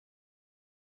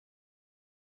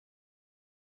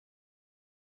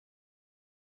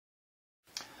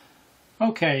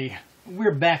Okay,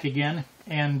 we're back again,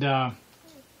 and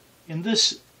in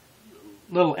this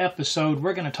little episode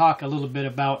we're going to talk a little bit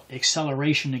about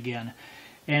acceleration again,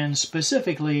 and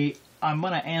specifically I'm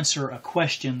going to answer a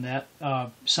question that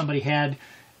somebody had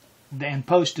and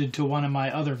posted to one of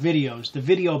my other videos. The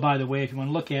video, by the way, if you want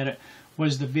to look at it,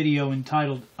 was the video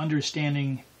entitled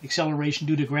Understanding Acceleration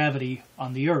Due to Gravity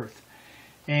on the Earth.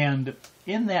 And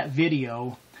in that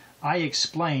video I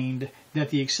explained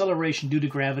that the acceleration due to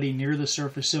gravity near the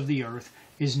surface of the Earth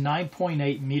is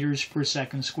 9.8 meters per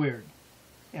second squared.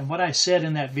 And what I said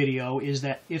in that video is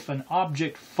that if an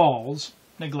object falls,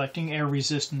 neglecting air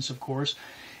resistance of course,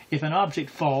 if an object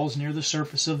falls near the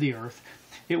surface of the Earth,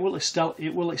 it will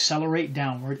accelerate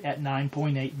downward at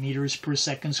 9.8 meters per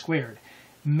second squared,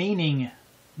 meaning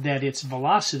that its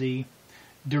velocity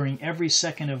during every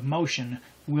second of motion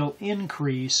will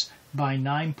increase by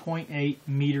 9.8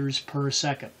 meters per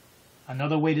second.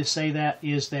 Another way to say that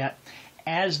is that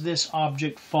as this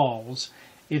object falls,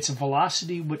 its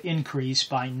velocity would increase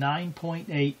by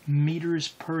 9.8 meters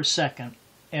per second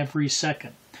every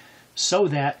second, so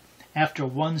that after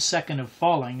 1 second of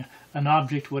falling, an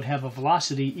object would have a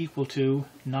velocity equal to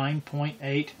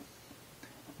 9.8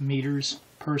 meters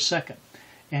per second.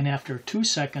 And after 2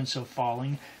 seconds of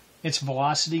falling, its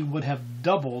velocity would have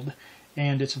doubled,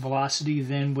 and its velocity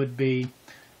then would be,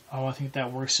 I think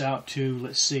that works out to,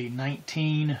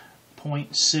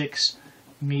 19.6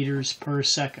 meters per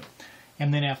second.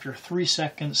 And then after 3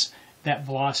 seconds, that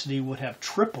velocity would have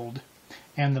tripled,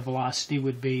 and the velocity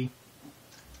would be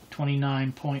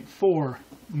 29.4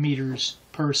 meters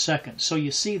per second. So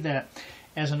you see that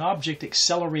as an object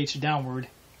accelerates downward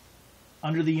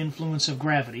under the influence of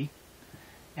gravity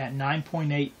at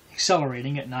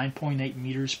accelerating at 9.8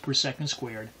 meters per second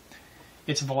squared,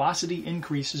 its velocity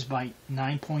increases by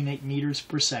 9.8 meters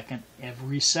per second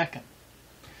every second.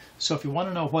 So if you want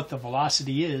to know what the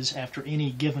velocity is after any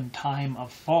given time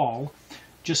of fall,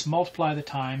 just multiply the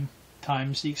time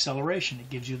times the acceleration.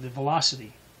 It gives you the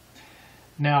velocity.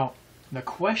 Now, the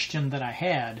question that I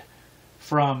had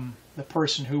from the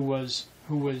person who was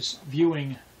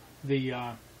viewing the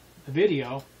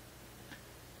video,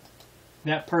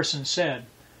 that person said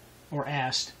or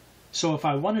asked, so if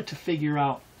I wanted to figure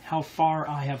out how far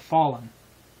I have fallen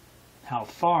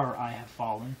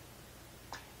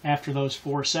after those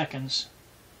 4 seconds,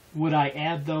 would I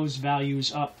add those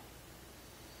values up?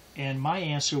 And my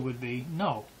answer would be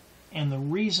no. And the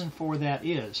reason for that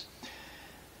is,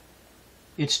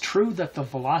 it's true that the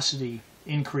velocity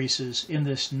increases in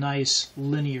this nice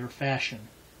linear fashion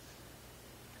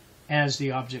as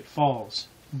the object falls.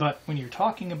 But when you're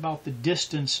talking about the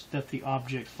distance that the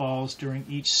object falls during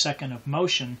each second of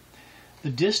motion, the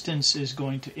distance is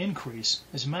going to increase.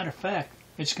 As a matter of fact,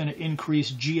 it's going to increase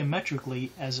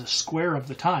geometrically as a square of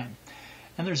the time.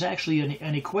 And there's actually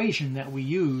an equation that we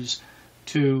use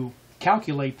to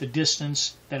calculate the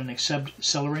distance that an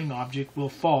accelerating object will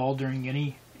fall during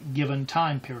any given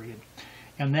time period.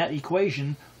 And that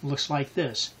equation looks like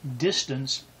this.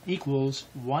 Distance equals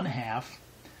 1/2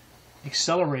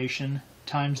 acceleration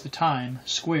times the time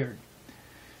squared.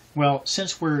 Well,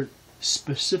 since we're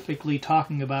specifically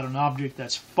talking about an object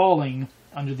that's falling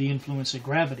under the influence of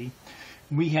gravity,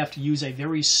 we have to use a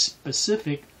very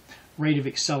specific rate of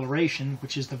acceleration,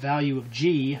 which is the value of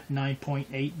g,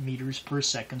 9.8 meters per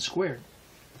second squared.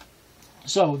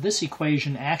 So this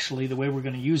equation, actually, the way we're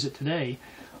going to use it today,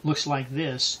 looks like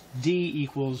this. D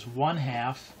equals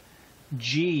 1/2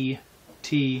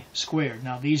 gt squared.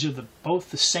 Now these are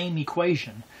both the same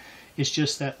equation. It's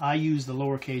just that I use the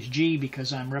lowercase g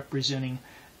because I'm representing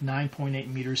 9.8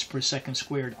 meters per second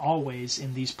squared always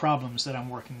in these problems that I'm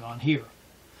working on here.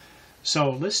 So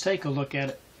let's take a look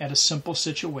at a simple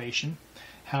situation.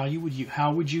 How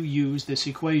would you use this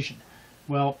equation?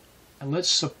 Well,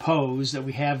 let's suppose that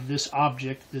we have this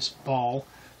object, this ball,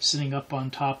 sitting up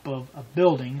on top of a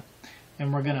building,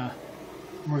 and we're gonna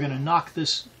knock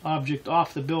this object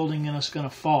off the building, and it's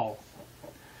gonna fall.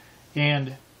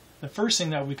 And the first thing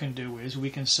that we can do is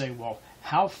we can say, well,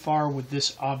 how far would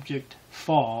this object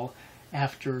fall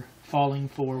after falling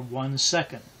for 1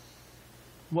 second?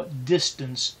 What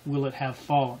distance will it have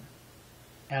fallen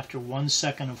after 1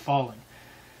 second of falling?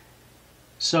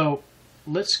 So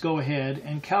let's go ahead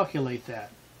and calculate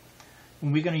that.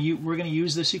 And we're going to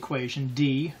use this equation.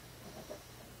 D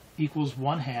equals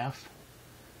 1/2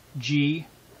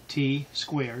 gt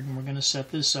squared, and we're going to set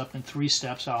this up in 3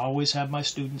 steps. I always have my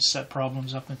students set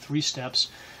problems up in 3 steps.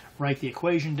 Write the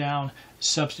equation down,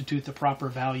 substitute the proper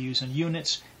values and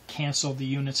units, cancel the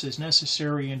units as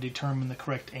necessary, and determine the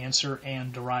correct answer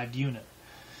and derived unit.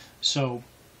 So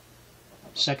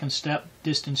second step,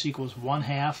 distance equals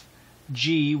 1/2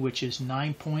 g, which is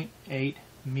 9.8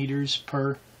 meters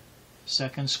per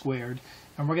second squared,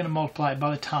 and we're going to multiply it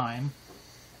by the time,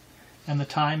 and the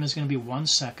time is going to be 1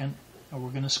 second, and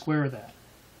we're going to square that.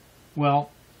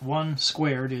 Well, 1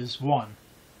 squared is 1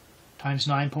 times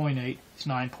 9.8 is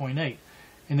 9.8,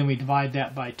 and then we divide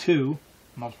that by 2,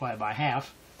 multiply it by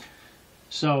half,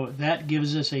 so that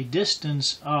gives us a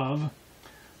distance of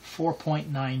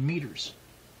 4.9 meters.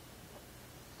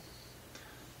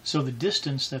 So the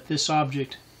distance that this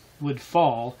object would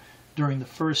fall during the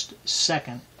first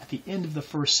second, at the end of the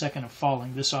first second of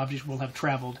falling, this object will have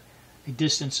traveled a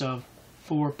distance of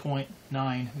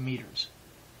 4.9 meters.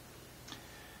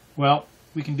 Well,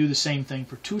 we can do the same thing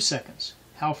for 2 seconds.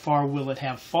 How far will it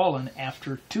have fallen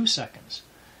after 2 seconds?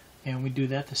 And we do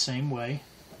that the same way.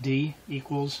 D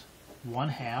equals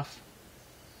 1/2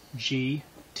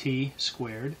 gt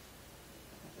squared.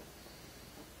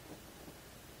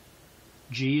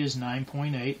 G is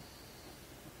 9.8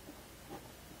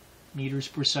 meters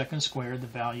per second squared, the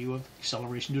value of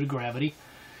acceleration due to gravity.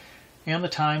 And the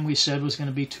time we said was going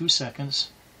to be 2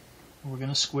 seconds. We're going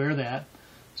to square that.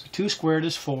 So 2 squared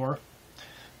is 4.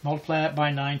 Multiply that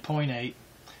by 9.8.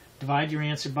 Divide your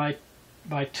answer by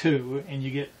 2, and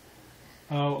you get,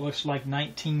 oh, it looks like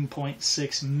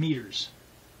 19.6 meters.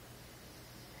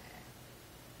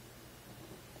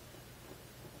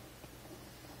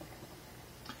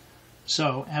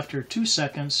 So after 2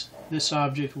 seconds, this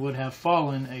object would have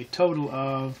fallen a total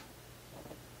of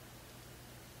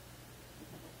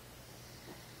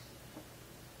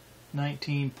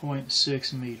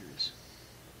 19.6 meters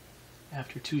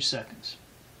after 2 seconds.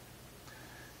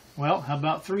 Well, how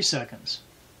about 3 seconds?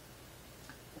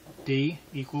 D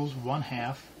equals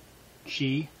 1/2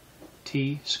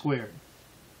 gt squared.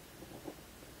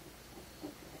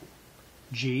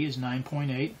 G is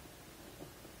 9.8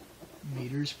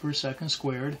 meters per second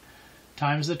squared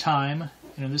times the time,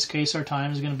 and in this case our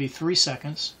time is going to be 3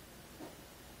 seconds.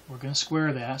 We're going to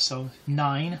square that, so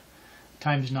 9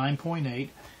 times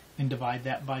 9.8, and divide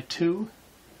that by 2,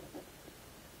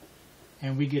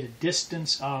 and we get a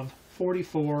distance of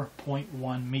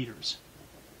 44.1 meters.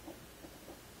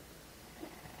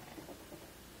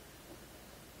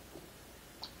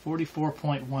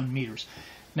 meters.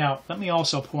 Now, let me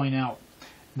also point out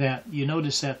that you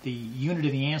notice that the unit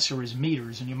of the answer is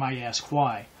meters, and you might ask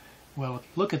why. Well, if you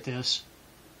look at this,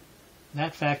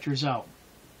 that factors out,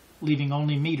 leaving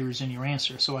only meters in your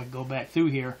answer. So I can go back through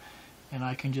here, and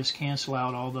I can just cancel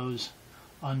out all those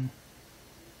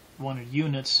unwanted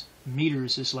units.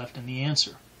 Meters is left in the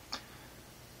answer.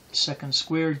 Second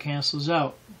squared cancels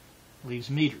out, leaves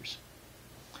meters.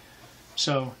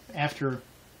 So after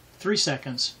 3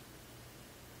 seconds,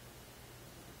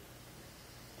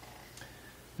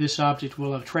 this object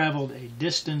will have traveled a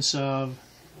distance of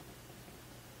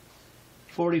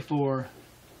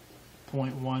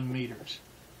 44.1 meters.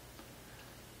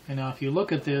 And now if you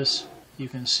look at this, you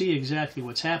can see exactly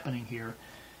what's happening here,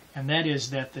 and that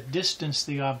is that the distance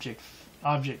the object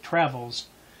travels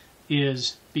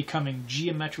is becoming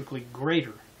geometrically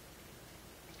greater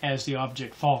as the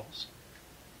object falls.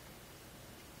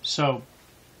 So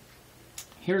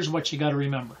here's what you got to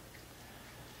remember.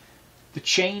 The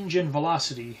change in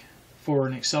velocity for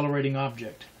an accelerating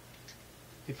object,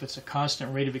 if it's a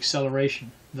constant rate of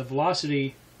acceleration, the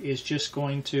velocity is just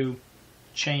going to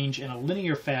change in a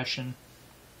linear fashion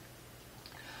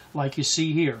like you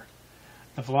see here.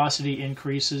 The velocity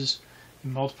increases,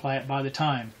 you multiply it by the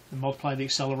time. You multiply the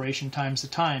acceleration times the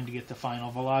time to get the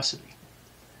final velocity.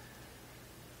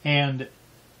 And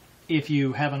if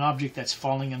you have an object that's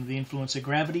falling under the influence of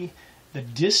gravity, the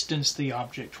distance the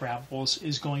object travels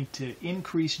is going to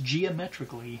increase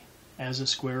geometrically as a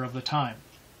square of the time.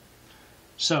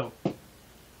 So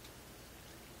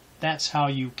that's how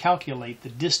you calculate the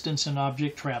distance an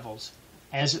object travels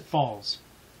as it falls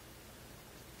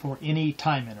for any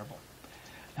time interval.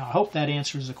 Now, I hope that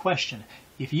answers the question.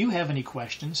 If you have any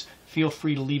questions, feel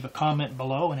free to leave a comment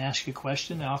below and ask a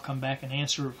question, and I'll come back and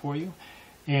answer it for you.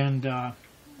 And I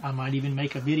might even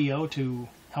make a video to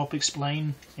help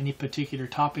explain any particular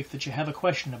topic that you have a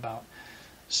question about.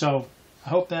 So I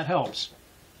hope that helps.